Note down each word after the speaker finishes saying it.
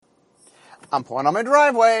I'm pulling on my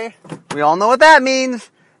driveway. We all know what that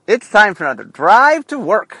means. It's time for another drive to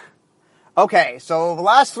work. Okay, so the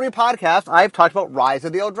last 3 podcasts, I've talked about Rise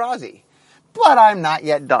of the Eldrazi. But I'm not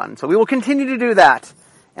yet done, so we will continue to do that.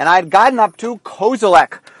 And I'd gotten up to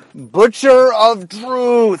Kozilek, Butcher of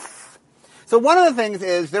Truth. So one of the things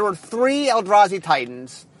is there were 3 Eldrazi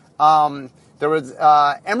Titans. There was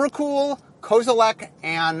Emrakul, Kozilek,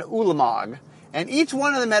 and Ulamog. And each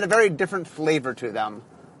one of them had a very different flavor to them.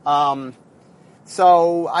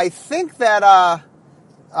 So I think that I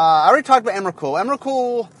already talked about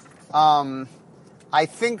Emrakul. Emrakul, I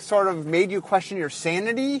think, sort of made you question your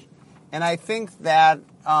sanity. And I think that,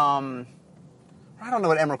 I don't know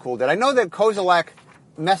what Emrakul did. I know that Kozilek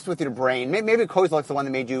messed with your brain. Maybe Kozilek's the one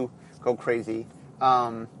that made you go crazy.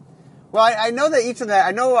 Well, I know that each of them,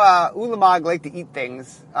 I know Ulamog liked to eat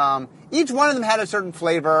things. Each one of them had a certain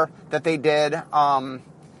flavor that they did.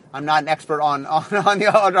 I'm not an expert on the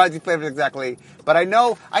Eldrazi flavors exactly. But I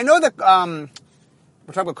know that,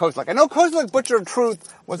 we're talking about Kozilek. I know Kozilek, Butcher of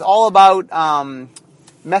Truth, was all about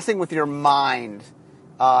messing with your mind.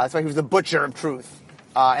 That's why he was the Butcher of Truth.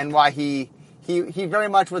 And why he very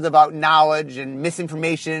much was about knowledge and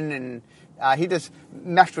misinformation, and he just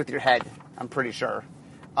messed with your head, I'm pretty sure.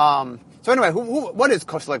 So anyway, what is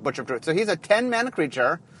Kozilek, Butcher of Truth? So he's a 10-mana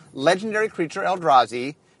creature, legendary creature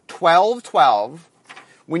Eldrazi, 12/12.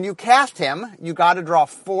 When you cast him, you got to draw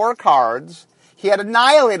 4 cards. He had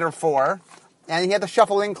Annihilator 4, and he had the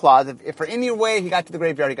Shuffle In clause. If for any way he got to the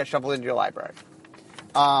graveyard, he got shuffled into your library.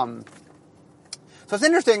 So it's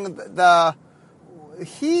interesting.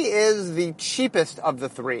 He is the cheapest of the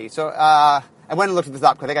 3. So I went and looked this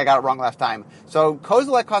up because I think I got it wrong last time. So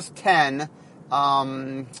Kozilek costs 10.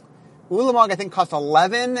 Ulamog, I think, costs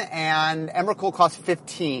 11, and Emrakul costs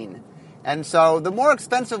 15. And so the more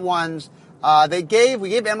expensive ones, we gave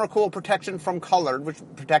Emrakul protection from colored, which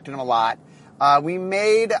protected him a lot. We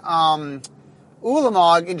made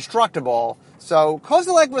Ulamog indestructible. So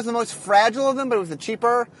Kozilek was the most fragile of them, but it was the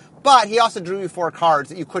cheaper. But he also drew you 4 cards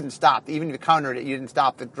that you couldn't stop. Even if you countered it, you didn't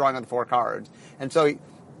stop the drawing of the 4 cards. And so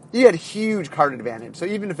he had huge card advantage. So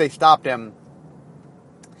even if they stopped him,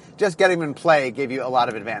 just getting him in play gave you a lot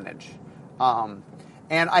of advantage.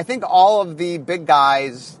 And I think all of the big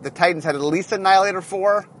guys, the Titans, had at least Annihilator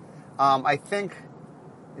 4. I think,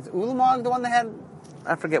 is Ulamog the one that had?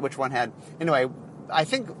 I forget which one had. Anyway, I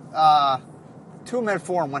think 2 of them had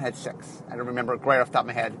 4 and 1 had 6. I don't remember right off the top of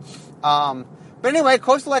my head. But anyway,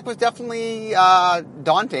 Kozilek was definitely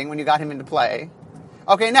daunting when you got him into play.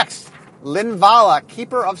 Okay, next. Linvala,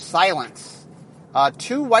 Keeper of Silence.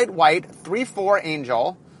 2 white, 3/4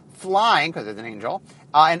 angel. Flying, because it's an angel.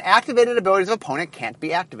 And activated abilities of opponent can't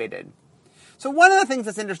be activated. So one of the things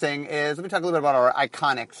that's interesting is, let me talk a little bit about our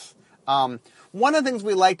iconics. One of the things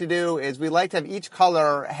we like to do is we like to have each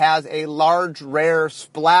color has a large, rare,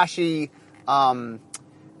 splashy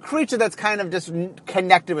creature that's kind of just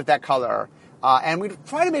connected with that color. And we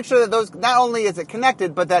try to make sure that those, not only is it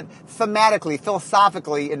connected, but that thematically,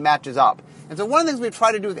 philosophically, it matches up. And so one of the things we've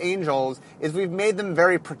tried to do with angels is we've made them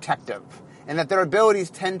very protective, and that their abilities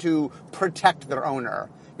tend to protect their owner.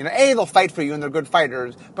 You know, they'll fight for you and they're good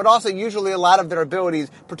fighters, but also usually a lot of their abilities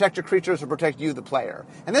protect your creatures or protect you, the player.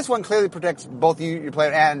 And this one clearly protects both you, your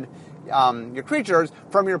player, and your creatures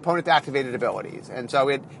from your opponent's activated abilities. And so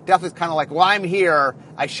it definitely is kind of like, well, I'm here,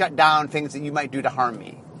 I shut down things that you might do to harm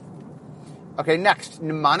me. Okay, next,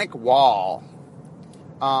 Mnemonic Wall.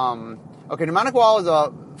 Mnemonic Wall is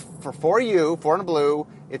for 4 and a blue,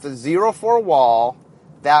 it's a 0/4 wall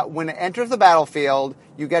that when it enters the battlefield,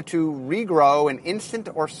 you get to regrow an instant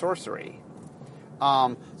or sorcery.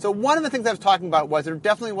 So one of the things I was talking about was there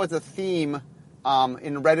definitely was a theme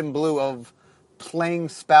in red and blue of playing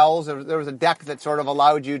spells. There was a deck that sort of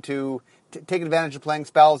allowed you to take advantage of playing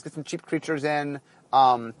spells, get some cheap creatures in.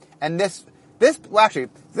 And this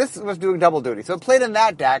was doing double duty. So it played in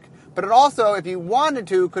that deck, but it also, if you wanted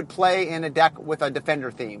to, could play in a deck with a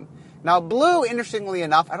defender theme. Now, blue, interestingly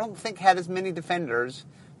enough, I don't think had as many defenders.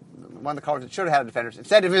 One of the colors that should have had defenders.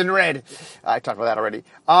 Instead, it was in red. I talked about that already.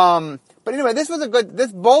 But anyway,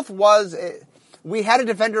 we had a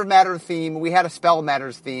Defender of Matter theme, we had a Spell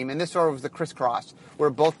Matters theme, and this sort of was the crisscross, where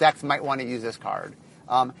both decks might want to use this card.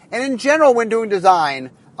 And in general, when doing design,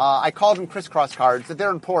 I call them crisscross cards, that they're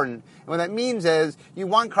important. And what that means is, you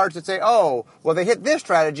want cards that say, oh, well, they hit this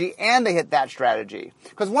strategy, and they hit that strategy.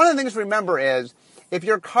 Because one of the things to remember is, if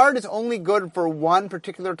your card is only good for one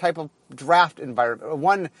particular type of draft environment,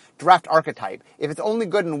 one draft archetype, if it's only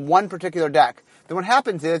good in one particular deck, then what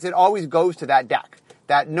happens is it always goes to that deck.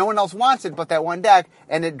 That no one else wants it but that one deck,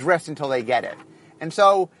 and it drifts until they get it. And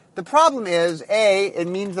so the problem is, A, it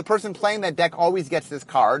means the person playing that deck always gets this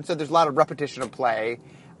card, so there's a lot of repetition of play.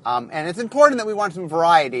 And it's important that we want some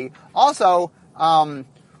variety. Also,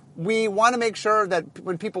 we want to make sure that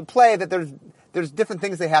when people play that there's different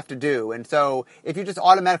things they have to do. And so if you just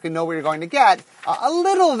automatically know what you're going to get, a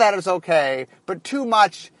little of that is okay, but too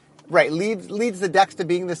much, right, leads the decks to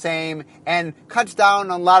being the same and cuts down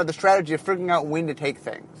on a lot of the strategy of figuring out when to take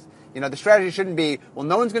things. The strategy shouldn't be, well,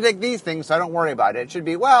 no one's going to take these things, so I don't worry about it. It should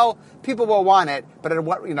be, well, people will want it, but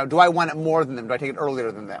do I want it more than them? Do I take it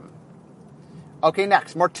earlier than them? Okay,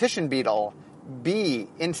 next, Mortician Beetle. B,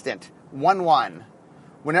 instant, 1/1.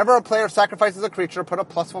 Whenever a player sacrifices a creature, put a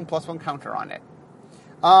 +1/+1 counter on it.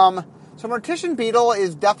 So Mortician Beetle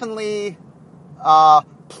is definitely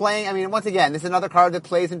playing, once again, this is another card that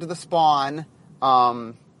plays into the spawn.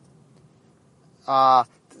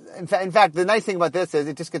 In fact, the nice thing about this is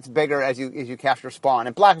it just gets bigger as you cast your spawn.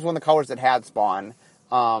 And black is one of the colors that had spawn.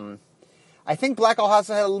 I think black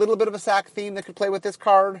also had a little bit of a sack theme that could play with this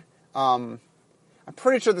card. I'm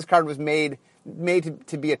pretty sure this card was made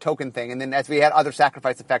to be a token thing, and then as we had other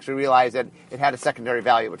sacrifice effects, we realized that it had a secondary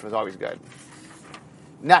value, which was always good.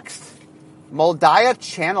 Next, Moldiah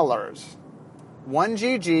Channelers. 1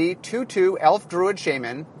 GG, 2/2, Elf, Druid,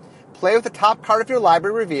 Shaman. Play with the top card of your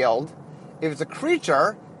library revealed. If it's a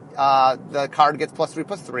creature, the card gets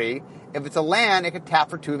 +3/+3. If it's a land, it can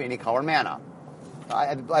tap for 2 of any color mana.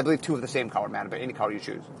 I believe 2 of the same color mana, but any color you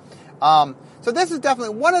choose. So this is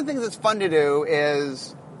definitely one of the things that's fun to do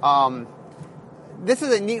is this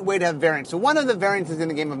is a neat way to have variance. So one of the variances in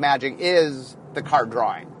the game of Magic is the card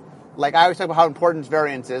drawing. Like I always talk about how important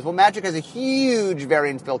variance is. Well, Magic has a huge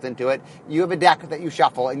variance built into it. You have a deck that you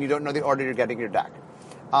shuffle, and you don't know the order you're getting your deck.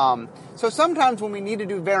 So sometimes when we need to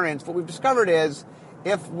do variance, what we've discovered is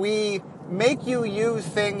if we make you use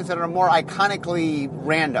things that are more iconically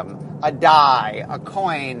random, a die, a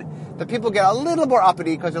coin, the people get a little more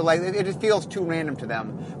uppity because they're like, it just feels too random to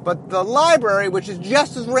them. But the library, which is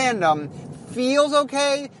just as random, feels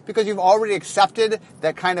okay because you've already accepted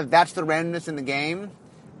that that's the randomness in the game.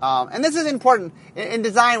 And this is important. In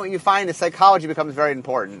design, what you find is psychology becomes very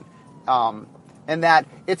important. And that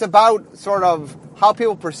it's about sort of how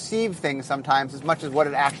people perceive things sometimes as much as what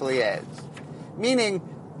it actually is. Meaning,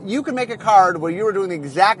 you can make a card where you are doing the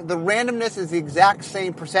randomness is the exact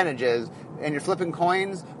same percentages, and you're flipping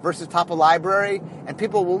coins versus top of library, and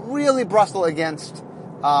people will really bristle against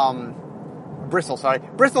the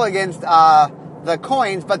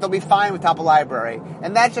coins, but they'll be fine with top of library.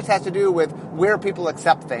 And that just has to do with where people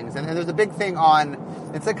accept things. And there's a big thing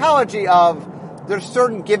in psychology of there's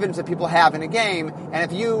certain givens that people have in a game, and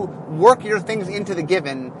if you work your things into the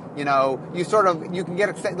given, you can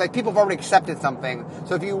get, like people have already accepted something.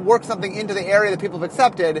 So if you work something into the area that people have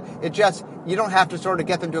accepted, you don't have to sort of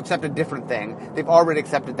get them to accept a different thing. They've already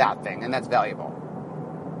accepted that thing, and that's valuable.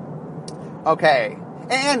 Okay.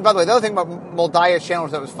 And by the way, the other thing about Moldiah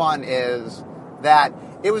Channelers that was fun is that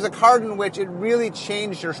it was a card in which it really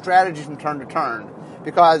changed your strategy from turn to turn.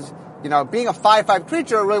 Because, being a 5/5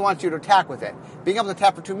 creature really wants you to attack with it. Being able to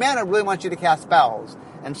tap for 2 mana really wants you to cast spells.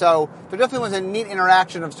 And so there definitely was a neat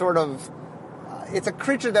interaction of sort of, it's a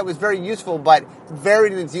creature that was very useful, but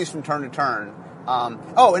varied in its use from turn to turn.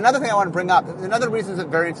 Another thing I want to bring up, another reason that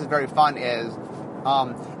variance is very fun is,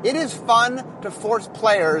 it is fun to force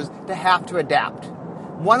players to have to adapt.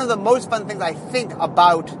 One of the most fun things I think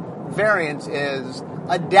about variance is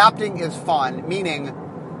adapting is fun, meaning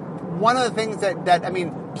one of the things that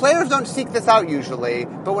players don't seek this out usually,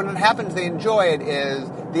 but when it happens they enjoy it is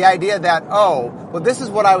the idea that, this is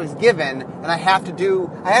what I was given, and I have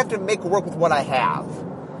to make work with what I have.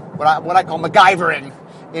 What I call MacGyvering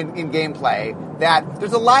in gameplay. That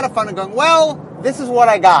there's a lot of fun in going, this is what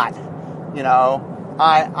I got.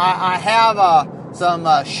 I have some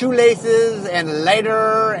shoelaces and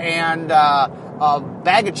lighter and a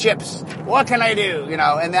bag of chips. What can I do?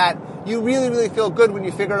 And that you really, really feel good when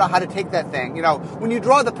you figure out how to take that thing. When you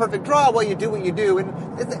draw the perfect draw, you do what you do, and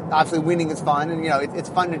obviously winning is fun, and it's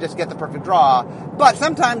fun to just get the perfect draw. But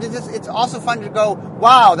sometimes it's also fun to go,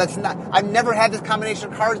 wow, I've never had this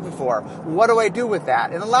combination of cards before. What do I do with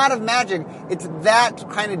that? And a lot of Magic, it's that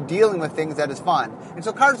kind of dealing with things that is fun. And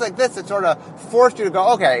so cards like this that sort of force you to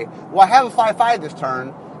go, okay, I have a 5/5 this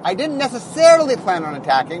turn. I didn't necessarily plan on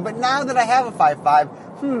attacking, but now that I have a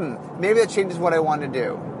 5/5, maybe that changes what I want to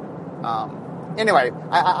do. Anyway,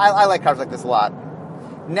 I like cards like this a lot.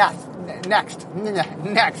 Next.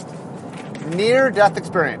 Near-Death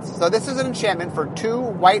Experience. So this is an enchantment for 2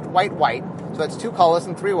 white. So that's 2 colorless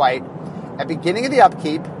and 3 white. At beginning of the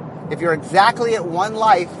upkeep, if you're exactly at 1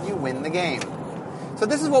 life, you win the game. So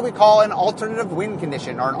this is what we call an alternative win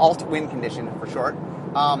condition, or an alt win condition for short.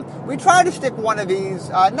 We try to stick one of these,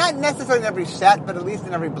 not necessarily in every set, but at least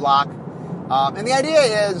in every block. And the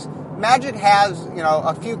idea is Magic has,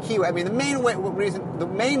 a few key. I mean, the main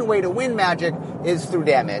way to win Magic is through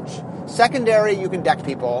damage. Secondary, you can deck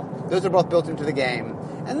people. Those are both built into the game.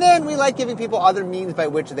 And then we like giving people other means by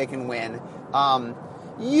which they can win.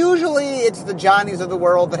 Usually it's the Johnnies of the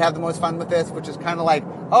world that have the most fun with this, which is kind of like,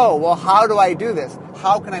 oh, well, how do I do this?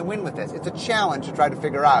 How can I win with this? It's a challenge to try to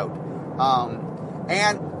figure out.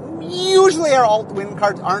 And usually our alt-win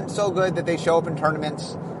cards aren't so good that they show up in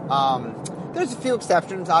tournaments. There's a few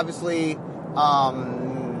exceptions, obviously.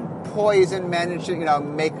 Poison managed to,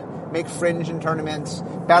 make Fringe in tournaments.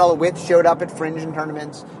 Battle of Wits showed up at Fringe in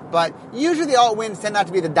tournaments. But usually the alt-wins tend not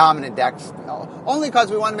to be the dominant decks. Only because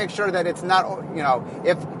we want to make sure that it's not,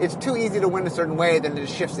 if it's too easy to win a certain way, then it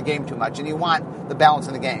just shifts the game too much. And you want the balance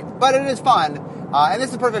in the game. But it is fun. And this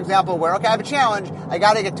is a perfect example where, okay, I have a challenge. I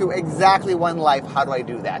got to get to exactly one life. How do I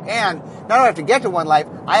do that? And not only do I have to get to one life,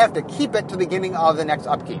 I have to keep it to the beginning of the next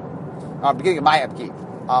upkeep. Beginning of my upkeep.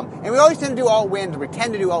 And we always tend to do alt-wins, or we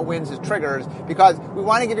tend to do alt-wins as triggers, because we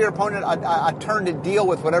want to give your opponent a turn to deal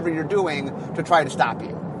with whatever you're doing to try to stop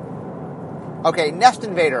you. Okay, Nest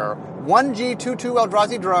Invader. 1G 2/2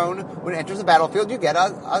 Eldrazi drone. When it enters the battlefield, you get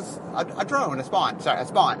a drone, a spawn.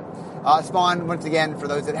 Spawn, once again, for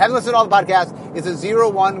those that haven't listened to all the podcasts, is a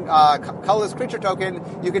 0/1 colorless creature token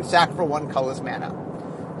you can sack for 1 colorless mana.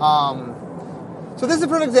 So this is a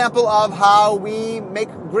perfect example of how we make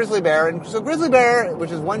Grizzly Bear. And so Grizzly Bear,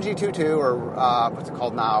 which is 1G 2/2, or what's it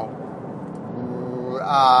called now?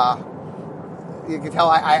 You can tell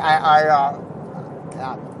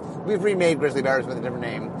we've remade Grizzly Bears with a different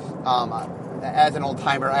name. As an old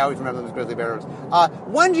timer, I always remember them as Grizzly Bears.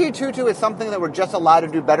 1G 2/2 is something that we're just allowed to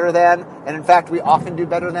do better than, and in fact, we often do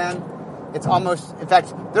better than. It's almost, in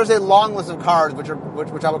fact, there's a long list of cards which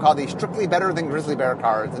I would call the strictly better than Grizzly Bear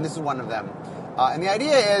cards, and this is one of them. And the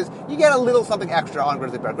idea is you get a little something extra on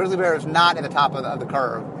Grizzly Bear. Grizzly Bear is not at the top of the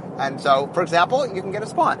curve. And so, for example, you can get a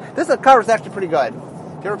spawn. This card is actually pretty good.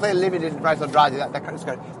 If you ever play Limited Rise of Eldrazi, that card is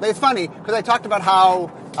good. But it's funny, because I talked about how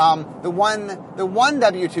the one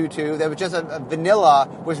W22 that was just a vanilla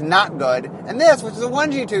was not good. And this, which is a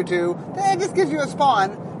 1G 2/2, that just gives you a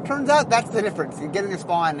spawn. Turns out that's the difference. Getting a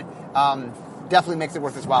spawn definitely makes it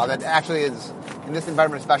worth its while. That actually is, in this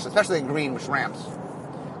environment especially in green, which ramps.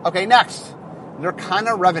 Okay, next.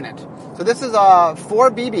 Nurkana Revenant. So this is a 4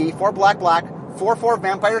 BB, 4 black, 4/4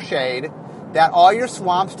 Vampire Shade, that all your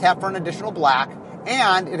swamps tap for an additional black,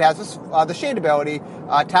 and it has the Shade ability,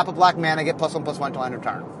 tap a black mana, get +1/+1 till end of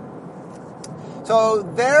turn. So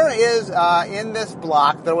there is, in this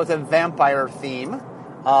block, there was a vampire theme,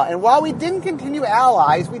 and while we didn't continue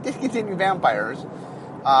allies, we did continue vampires.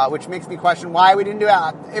 Which makes me question why we didn't do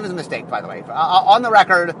it. It was a mistake, by the way. On the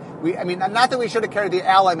record, not that we should have carried the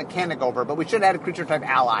ally mechanic over, but we should have had a creature type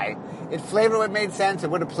ally. It flavor would have made sense.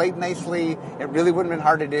 It would have played nicely. It really wouldn't have been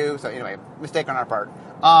hard to do. So anyway, mistake on our part.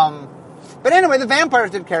 But anyway, the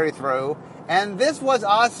vampires did carry through, and this was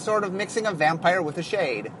us sort of mixing a vampire with a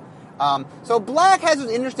shade. So black has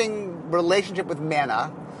an interesting relationship with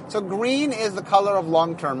mana. So green is the color of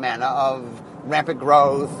long-term mana, of rampant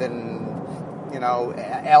growth and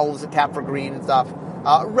elves that tap for green and stuff.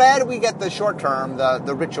 Red, we get the short term,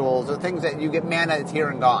 the rituals, the things that you get mana that's here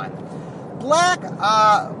and gone. Black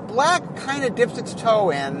kind of dips its toe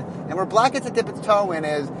in, and where black gets to dip its toe in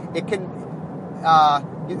is it can.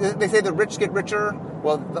 They say the rich get richer.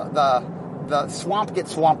 Well, the swamp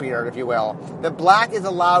gets swampier, if you will. The black is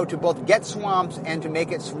allowed to both get swamps and to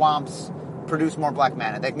make its swamps produce more black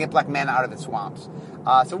mana. They can get black mana out of its swamps.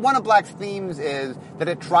 So one of black's themes is that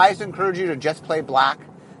it tries to encourage you to just play black.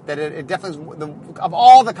 That it definitely, of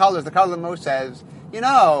all the colors, the color that most says, these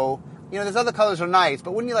other colors are nice,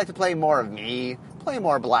 but wouldn't you like to play more of me? Play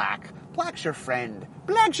more black. Black's your friend.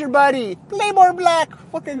 Black's your buddy. Play more black.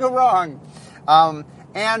 What can go wrong?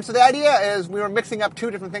 And so the idea is we were mixing up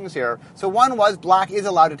two different things here. So one was black is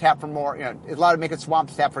allowed to tap for more, is allowed to make its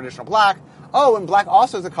swamps tap for additional black. Oh, and black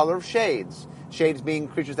also is the color of shades. Shades being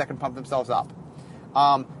creatures that can pump themselves up.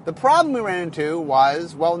 The problem we ran into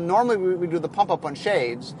was, normally we do the pump up on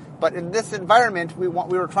shades, but in this environment we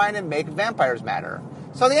were trying to make vampires matter.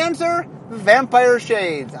 So the answer, vampire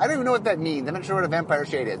shades. I don't even know what that means. I'm not sure what a vampire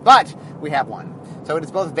shade is, but we have one. So it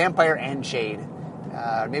is both vampire and shade.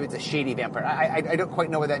 Maybe it's a shady vampire. I don't quite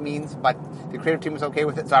know what that means, but the creative team was okay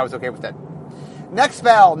with it, so I was okay with it. Next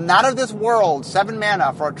spell, Not of This World, 7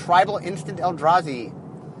 mana for a tribal instant Eldrazi.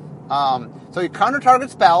 So you counter target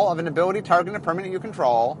spell of an ability targeting a permanent you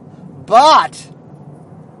control, but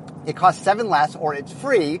it costs 7 less, or it's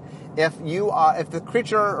free, if the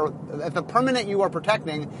permanent you are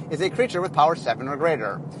protecting is a creature with power 7 or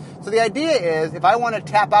greater. So the idea is, if I want to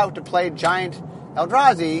tap out to play Giant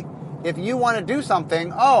Eldrazi, if you want to do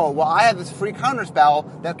something, I have this free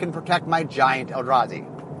counterspell that can protect my Giant Eldrazi.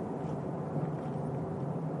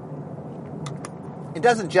 It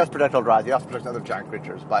doesn't just protect Eldrazi, it also protects other giant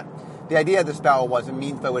creatures, but the idea of the spell was a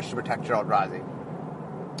means by which to protect your Eldrazi.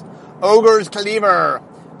 Ogre's Cleaver,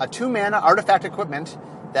 a 2-mana artifact equipment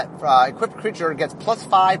that equipped creature gets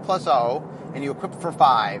 +5/+0, and you equip for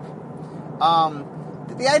 5.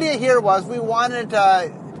 The idea here was we wanted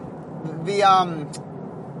the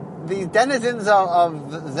denizens of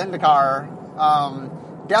Zendikar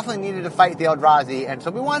definitely needed to fight the Eldrazi, and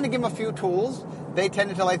so we wanted to give them a few tools. They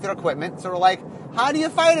tended to like their equipment, so we're like, how do you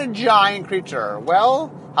fight a giant creature?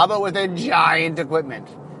 Well, how about with a giant equipment?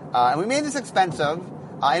 And we made this expensive,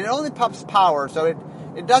 and it only pups power, so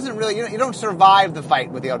it doesn't really, you don't survive the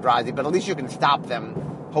fight with the Eldrazi, but at least you can stop them,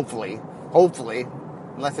 hopefully,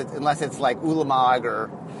 unless it's like Ulamog,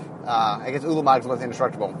 or I guess Ulamog's less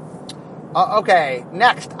indestructible. Okay,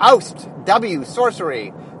 next, Oust, W,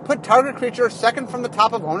 sorcery. Put target creature second from the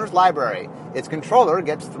top of owner's library. Its controller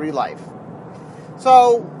gets 3 life.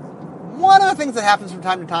 So, one of the things that happens from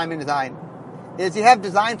time to time in design is you have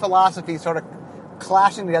design philosophy sort of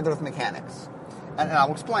clashing together with mechanics. And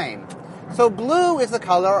I'll explain. So blue is the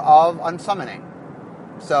color of unsummoning.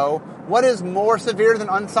 So what is more severe than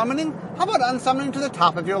unsummoning? How about unsummoning to the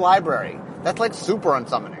top of your library? That's like super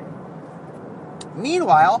unsummoning.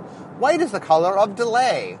 Meanwhile, white is the color of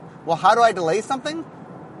delay. Well, how do I delay something?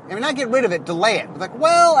 I mean, not get rid of it, delay it. It's like,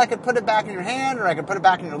 well, I could put it back in your hand, or I could put it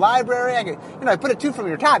back in your library. I put it 2 from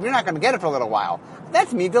your top. You're not going to get it for a little while.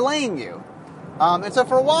 That's me delaying you. And so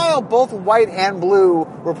for a while, both white and blue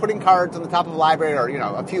were putting cards on the top of the library, or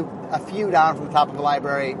a few down from the top of the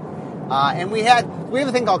library. And we have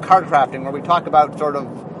a thing called card crafting, where we talk about sort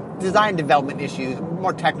of design development issues,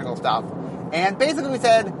 more technical stuff. And basically we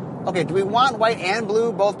said, okay, do we want white and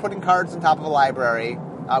blue both putting cards on top of a library?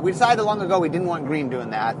 We decided long ago we didn't want green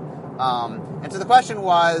doing that. And so the question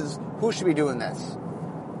was, who should be doing this?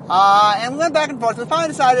 And we went back and forth. We finally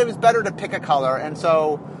decided it was better to pick a color. And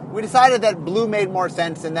so we decided that blue made more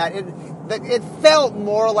sense, and that it felt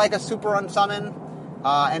more like a super unsummon.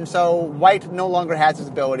 And so white no longer has this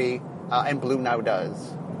ability, and blue now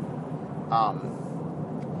does.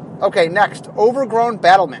 Okay, next. Overgrown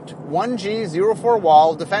Battlement. 1G, 0/4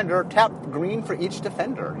 wall, defender, tap green for each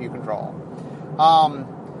defender you control.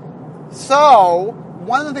 So,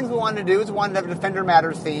 one of the things we wanted to do is we wanted to have a Defender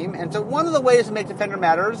Matters theme, and so one of the ways to make Defender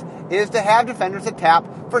Matters is to have defenders that tap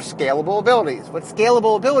for scalable abilities. What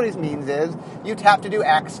scalable abilities means is you tap to do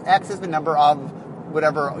X. X is the number of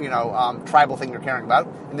whatever, tribal thing you're caring about,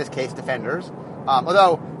 in this case, defenders.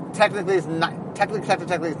 Although, technically it's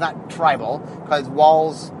not tribal, because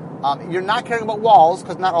walls, you're not caring about walls,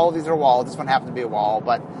 because not all of these are walls. This one happens to be a wall,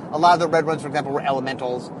 but a lot of the red ones, for example, were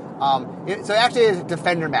elementals. So actually it is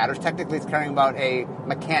Defender Matters. Technically it's caring about a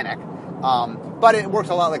mechanic. But it works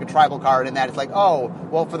a lot like a tribal card in that it's like,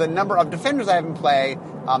 for the number of defenders I have in play,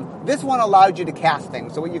 this one allowed you to cast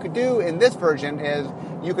things. So what you could do in this version is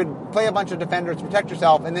you could play a bunch of defenders to protect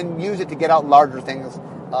yourself and then use it to get out larger things,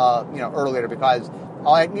 earlier, because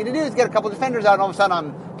all I need to do is get a couple defenders out and all of a sudden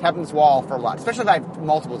I'm tapping this wall for a lot, especially if I have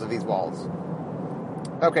multiples of these walls.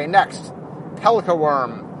 Okay, next. Pelika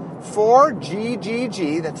Worm. 4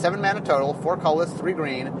 GGG, that's 7 mana total, 4 colorless, 3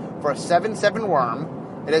 green, for a 7/7 worm.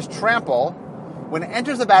 It has trample. When it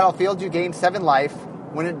enters the battlefield, you gain 7 life.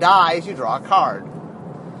 When it dies, you draw a card.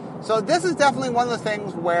 So this is definitely one of the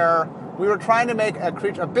things where we were trying to make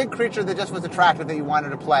a big creature that just was attractive that you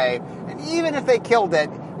wanted to play. And even if they killed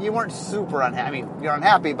it, you weren't super unhappy. I mean, you're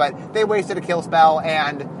unhappy, but they wasted a kill spell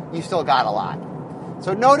and you still got a lot.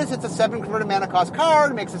 So notice it's a 7 converted mana cost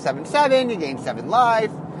card, makes a 7/7, you gain 7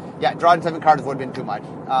 life. Yeah, drawing 7 cards would have been too much.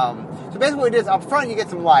 So basically what it is, up front you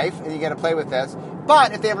get some life, and you get to play with this.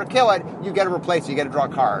 But if they ever kill it, you get to replace it, you get to draw a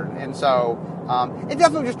card. And so it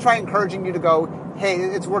definitely just try encouraging you to go, hey,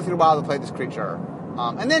 it's worth your while to play this creature.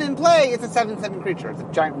 And then in play, it's a 7/7 creature. It's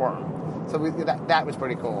a giant worm. So that was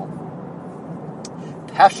pretty cool.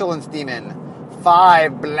 Pestilence Demon.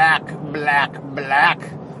 5 black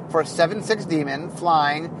for a 7/6 demon,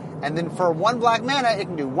 flying. And then for 1 black mana, it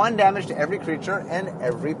can do 1 damage to every creature and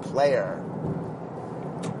every player.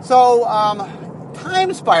 So,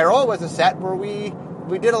 Time Spiral was a set where we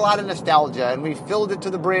did a lot of nostalgia, and we filled it to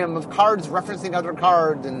the brim of cards referencing other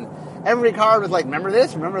cards, and every card was like, remember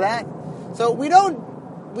this, remember that? So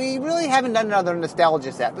we really haven't done another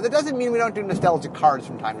nostalgia set, but that doesn't mean we don't do nostalgia cards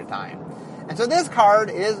from time to time. And so this card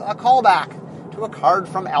is a callback to a card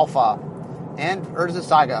from Alpha and Urza's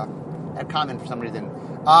Saga. at common for some reason.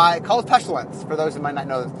 It calls Pestilence, for those who might not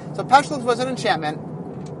know this. So Pestilence was an enchantment,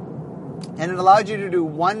 and it allowed you to do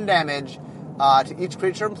 1 damage to each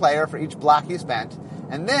creature and player for each block you spent.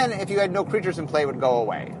 And then, if you had no creatures in play, it would go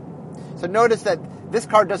away. So notice that this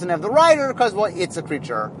card doesn't have the rider because, well, it's a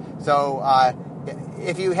creature. So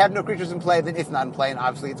if you have no creatures in play, then it's not in play, and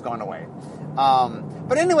obviously it's going away.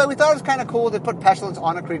 But anyway, we thought it was kind of cool to put Pestilence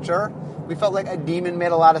on a creature. We felt like a demon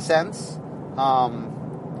made a lot of sense.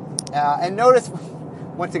 And notice,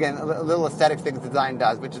 once again, a little aesthetic thing the design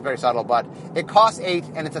does, which is very subtle, but it costs 8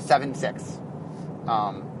 and it's a 7/6.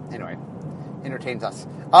 Anyway, entertains us.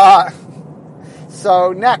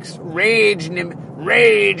 So next, Rage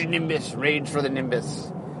Nimbus, Rage for the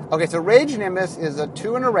Nimbus. Okay, so Rage Nimbus is a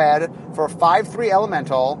 2 and a red for a 5/3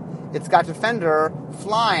 elemental. It's got Defender,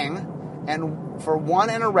 Flying, and for 1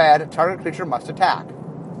 and a red, target creature must attack.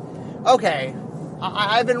 Okay,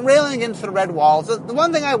 I've been railing against the red walls. The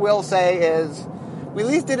one thing I will say is we at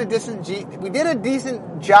least did a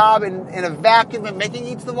decent job in a vacuum of making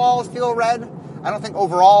each of the walls feel red. I don't think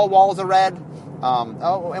overall walls are red.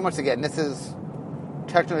 And once again, this is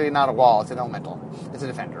technically not a wall; it's an elemental. It's a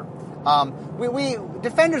defender.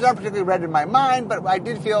 Defenders aren't particularly red in my mind, but I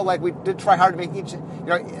did feel like we did try hard to make each.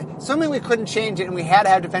 Assuming we couldn't change it and we had to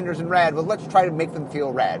have defenders in red, well, let's try to make them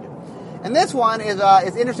feel red. And this one is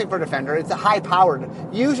interesting for a defender. It's a high-powered.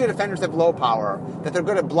 Usually defenders have low power, that they're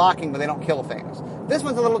good at blocking, but they don't kill things. This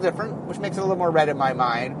one's a little different, which makes it a little more red in my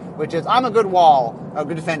mind, which is, I'm a good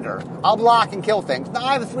good defender. I'll block and kill things. Now,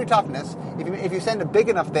 I have a 3 toughness. If you send a big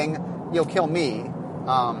enough thing, you'll kill me.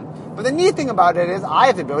 But the neat thing about it is I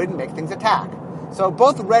have the ability to make things attack. So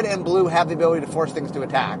both red and blue have the ability to force things to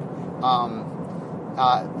attack.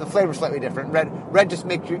 The flavor's slightly different. Red just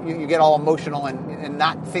makes you get all emotional and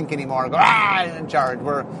not think anymore and go, and charge,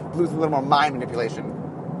 where blue's a little more mind manipulation.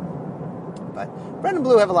 But red and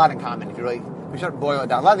blue have a lot in common if we start to boil it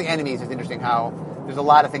down. A lot of the enemies is interesting how there's a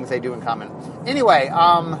lot of things they do in common. Anyway,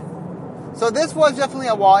 so this was definitely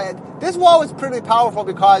a wall. This wall was pretty powerful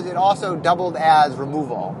because it also doubled as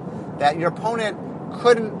removal. That your opponent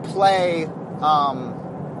couldn't play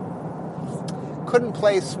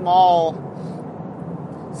small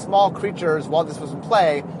creatures while this was in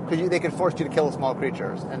play, because they could force you to kill the small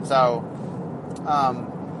creatures. And so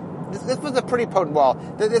this was a pretty potent wall.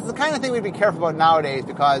 It's the kind of thing we'd be careful about nowadays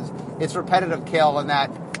because it's repetitive kill, and that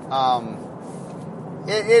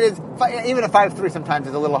it is, even a 5/3 sometimes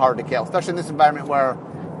is a little hard to kill, especially in this environment where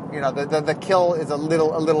the kill is a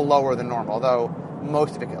little lower than normal, though a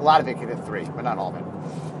lot of it can hit 3, but not all of it.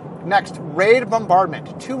 Next, Raid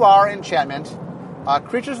Bombardment, 2R enchantment.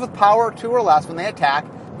 Creatures with power 2 or less, when they attack,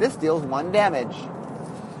 this deals 1 damage.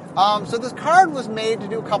 So this card was made to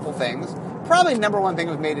do a couple things. Probably number one thing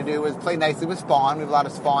it was made to do was play nicely with Spawn. We have a lot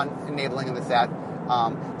of Spawn enabling in the set.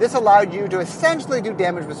 This allowed you to essentially do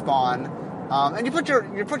damage with Spawn. And you put your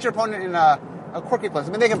opponent in a quirky place.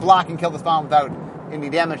 I mean, they can block and kill the Spawn without any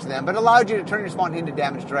damage to them, but it allowed you to turn your Spawn into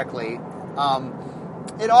damage directly.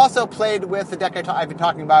 It also played with the deck I've been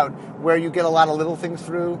talking about, where you get a lot of little things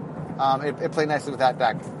through. It played nicely with that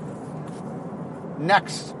deck.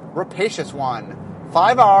 Next, Rapacious One.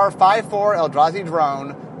 5R, 5/4 Eldrazi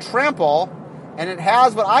Drone, Trample, and it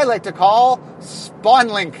has what I like to call Spawn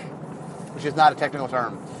Link, which is not a technical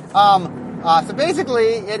term. So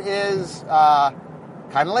basically, it is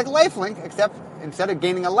kind of like Lifelink, except instead of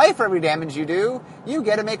gaining a life for every damage you do, you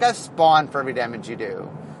get to make a spawn for every damage you do,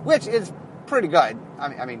 which is pretty good.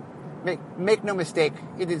 I mean, make no mistake,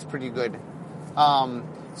 it is pretty good.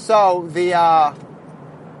 So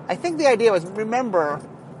I think the idea was, remember,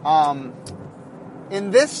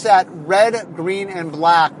 in this set, red, green, and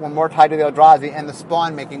black were more tied to the Eldrazi, and the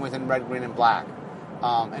spawn making was in red, green, and black.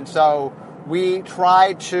 And so we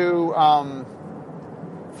tried to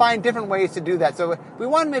find different ways to do that. So we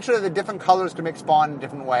wanted to make sure that the different colors could make spawn in a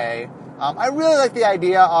different way. I really like the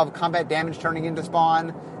idea of combat damage turning into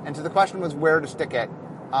spawn, and so the question was where to stick it.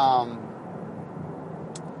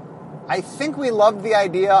 I think we loved the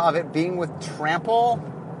idea of it being with Trample,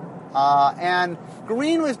 and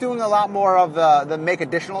green was doing a lot more of the make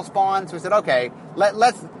additional spawn, so we said, okay,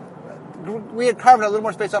 we had carved a little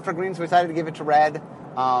more space up for green, so we decided to give it to red.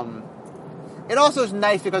 It also is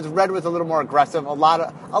nice because red was a little more aggressive. A lot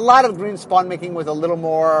of green spawn making was a little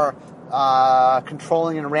more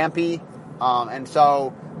controlling and rampy, and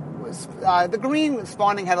so the green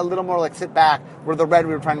spawning had a little more like sit back, where the red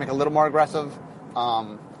we were trying to make a little more aggressive.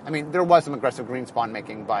 I mean, there was some aggressive green spawn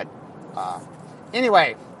making, but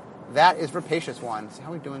anyway, that is Rapacious One. See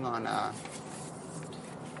how we're doing on.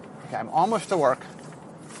 Okay, I'm almost to work.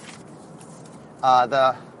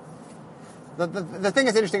 The thing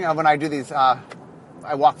that's interesting when I do these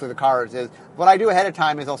I walk through the cards is what I do ahead of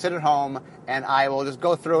time is I'll sit at home and I will just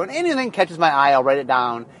go through, and anything catches my eye, I'll write it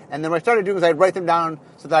down. And then what I started doing is I'd write them down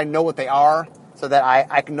so that I know what they are, so that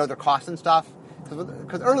I can know their costs and stuff.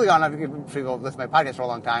 Because early on, I've given people listen to my podcast for a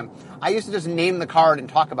long time. I used to just name the card and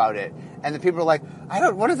talk about it, and the people are like,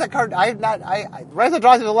 what is that card? Rise of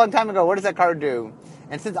Draws was a long time ago. What does that card do?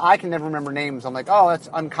 And since I can never remember names, I'm like, oh, that's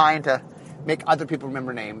unkind to make other people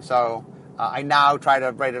remember names. So I now try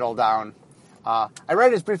to write it all down. I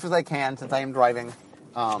write it as brief as I can since I am driving,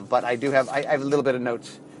 but I have a little bit of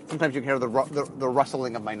notes. Sometimes you can hear the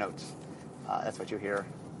rustling of my notes. That's what you hear.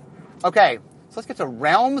 Okay, so let's get to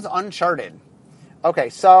Realms Uncharted. Okay,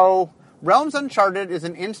 so Realms Uncharted is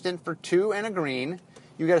an instant for 2 and a green.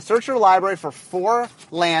 You get to search your library for 4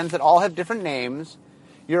 lands that all have different names.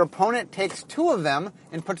 Your opponent takes 2 of them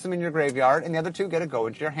and puts them in your graveyard, and the other 2 get to go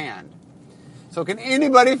into your hand. So can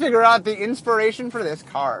anybody figure out the inspiration for this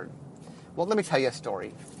card? Well, let me tell you a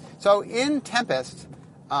story. So in Tempest,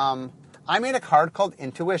 I made a card called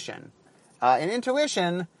Intuition. In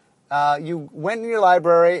Intuition, you went in your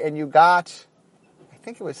library and you got, I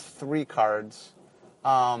think it was 3 cards.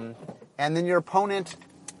 And then your opponent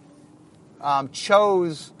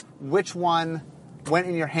chose which one went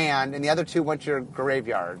in your hand, and the other 2 went to your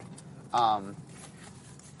graveyard. And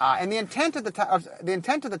the intent at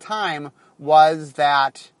the time was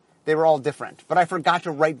that they were all different, but I forgot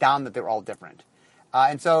to write down that they were all different.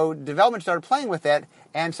 And so development started playing with it,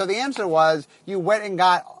 and so the answer was you went and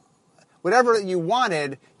got whatever you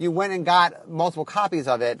wanted. You went and got multiple copies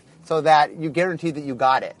of it so that you guaranteed that you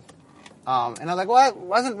got it. And I was like, well, that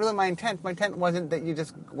wasn't really my intent. My intent wasn't that you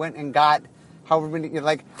just went and got however many,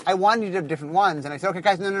 I wanted you to have different ones. And I said, okay,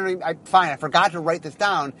 guys, no, fine. I forgot to write this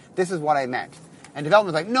down. This is what I meant. And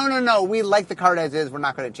development was like, no, we like the card as is. We're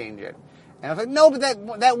not going to change it. And I was like, no, but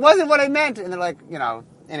that wasn't what I meant. And they're like,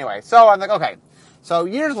 anyway. So I'm like, okay. So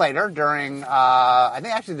years later, during, I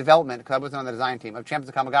think actually development, because I wasn't on the design team, of Champions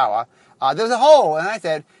of Kamigawa, there was a hole. And I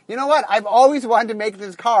said, you know what? I've always wanted to make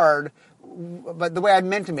this card, but the way I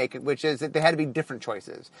meant to make it, which is that they had to be different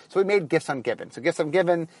choices. So we made Gifts Ungiven. So Gifts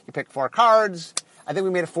Ungiven, you pick 4 cards. I think we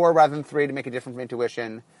made it 4 rather than 3 to make it different from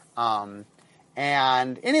Intuition.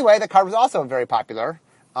 And anyway, the card was also very popular.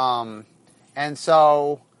 And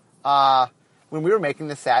so when we were making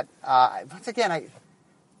the set, once again, I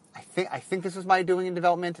think this was my doing in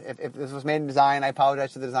development. If this was made in design, I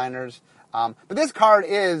apologize to the designers. But this card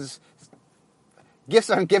is Gifts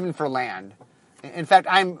Ungiven for land. In fact,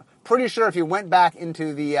 I'm pretty sure if you went back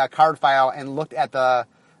into the card file and looked at the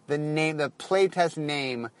name, the playtest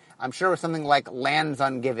name, I'm sure it was something like Lands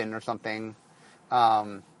Ungiven or something.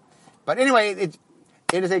 But anyway, it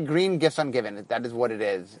is a green Gifts Ungiven. That is what it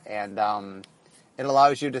is. And it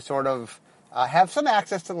allows you to sort of have some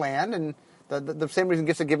access to land. And the same reason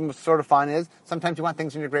Gifts Ungiven was sort of fun is sometimes you want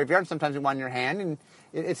things in your graveyard, sometimes you want in your hand. And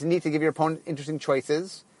it's neat to give your opponent interesting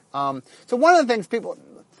choices. So one of the things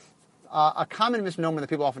a common misnomer that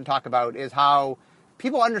people often talk about is how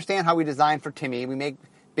people understand how we design for Timmy. We make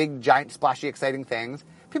big, giant, splashy, exciting things.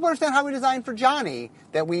 People understand how we design for Johnny,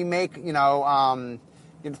 that we make,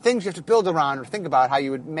 things you have to build around or think about how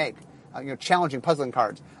you would make, challenging, puzzling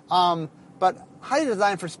cards. But how do you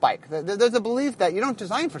design for Spike? There's a belief that you don't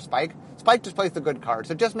design for Spike. Spike just plays the good cards.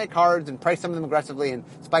 So just make cards and price some of them aggressively, and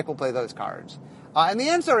Spike will play those cards. And the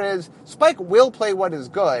answer is, Spike will play what is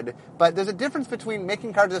good, but there's a difference between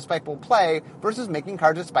making cards that Spike will play versus making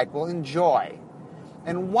cards that Spike will enjoy.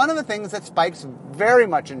 And one of the things that Spikes very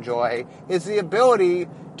much enjoy is the ability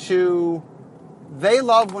they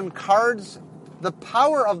love when the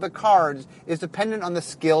power of the cards is dependent on the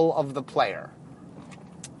skill of the player.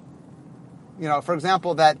 For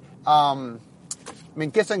example, Gifts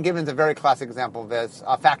Ungiven is a very classic example of this.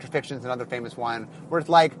 Fact or Fiction is another famous one, where it's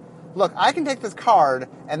like, look, I can take this card,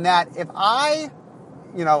 and that if the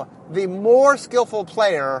more skillful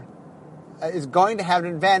player is going to have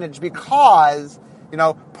an advantage because,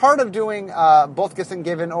 part of doing both Gifts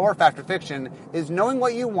Ungiven or Fact or Fiction is knowing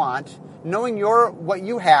what you want, knowing what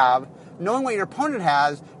you have, knowing what your opponent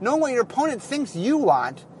has, knowing what your opponent thinks you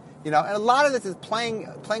want, and a lot of this is playing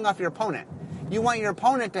off your opponent. You want your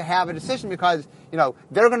opponent to have a decision because,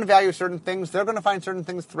 they're going to value certain things, they're going to find certain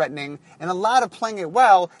things threatening, and a lot of playing it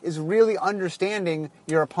well is really understanding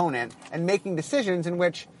your opponent and making decisions in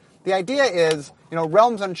which the idea is,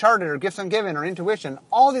 Realms Uncharted or Gifts Ungiven or Intuition,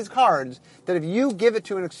 all these cards that if you give it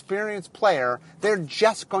to an experienced player, they're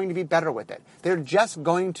just going to be better with it. It's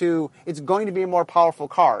going to be a more powerful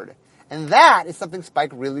card. And that is something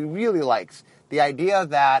Spike really, really likes. The idea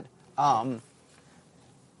that a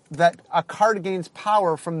card gains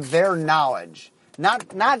power from their knowledge.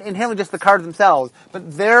 Not inherently just the cards themselves,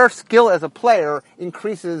 but their skill as a player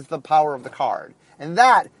increases the power of the card. And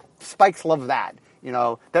that, Spikes love that. You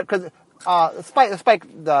know, that because the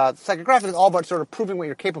psychographic is all about sort of proving what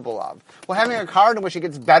you're capable of. Well, having a card in which it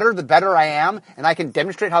gets better, the better I am, and I can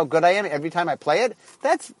demonstrate how good I am every time I play it,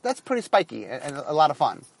 that's pretty spiky and a lot of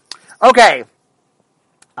fun. Okay,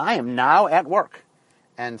 I am now at work.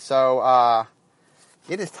 And so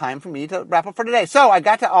it is time for me to wrap up for today. So I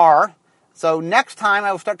got to R. So next time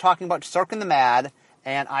I will start talking about Cirque and the Mad,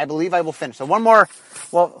 and I believe I will finish. So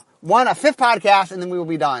a fifth podcast, and then we will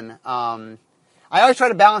be done. I always try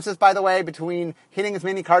to balance this, by the way, between hitting as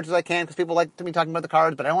many cards as I can, because people like me talking about the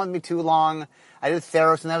cards, but I don't want it to be too long. I did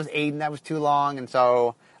Theros, and that was 8, and that was too long, and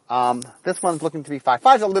so this one's looking to be 5.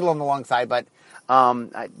 5's a little on the long side, but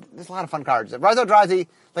there's a lot of fun cards. Rise Eldrazi,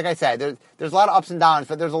 like I said, there's a lot of ups and downs,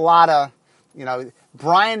 but there's a lot of, you know,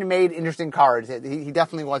 Brian made interesting cards. He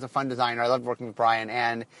definitely was a fun designer. I loved working with Brian,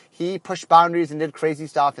 and he pushed boundaries and did crazy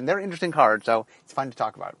stuff, and they're interesting cards, so it's fun to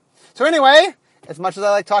talk about. So anyway, as much as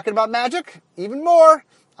I like talking about Magic, even more,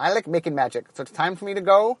 I like making Magic. So it's time for me to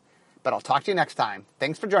go, but I'll talk to you next time.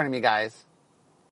 Thanks for joining me, guys.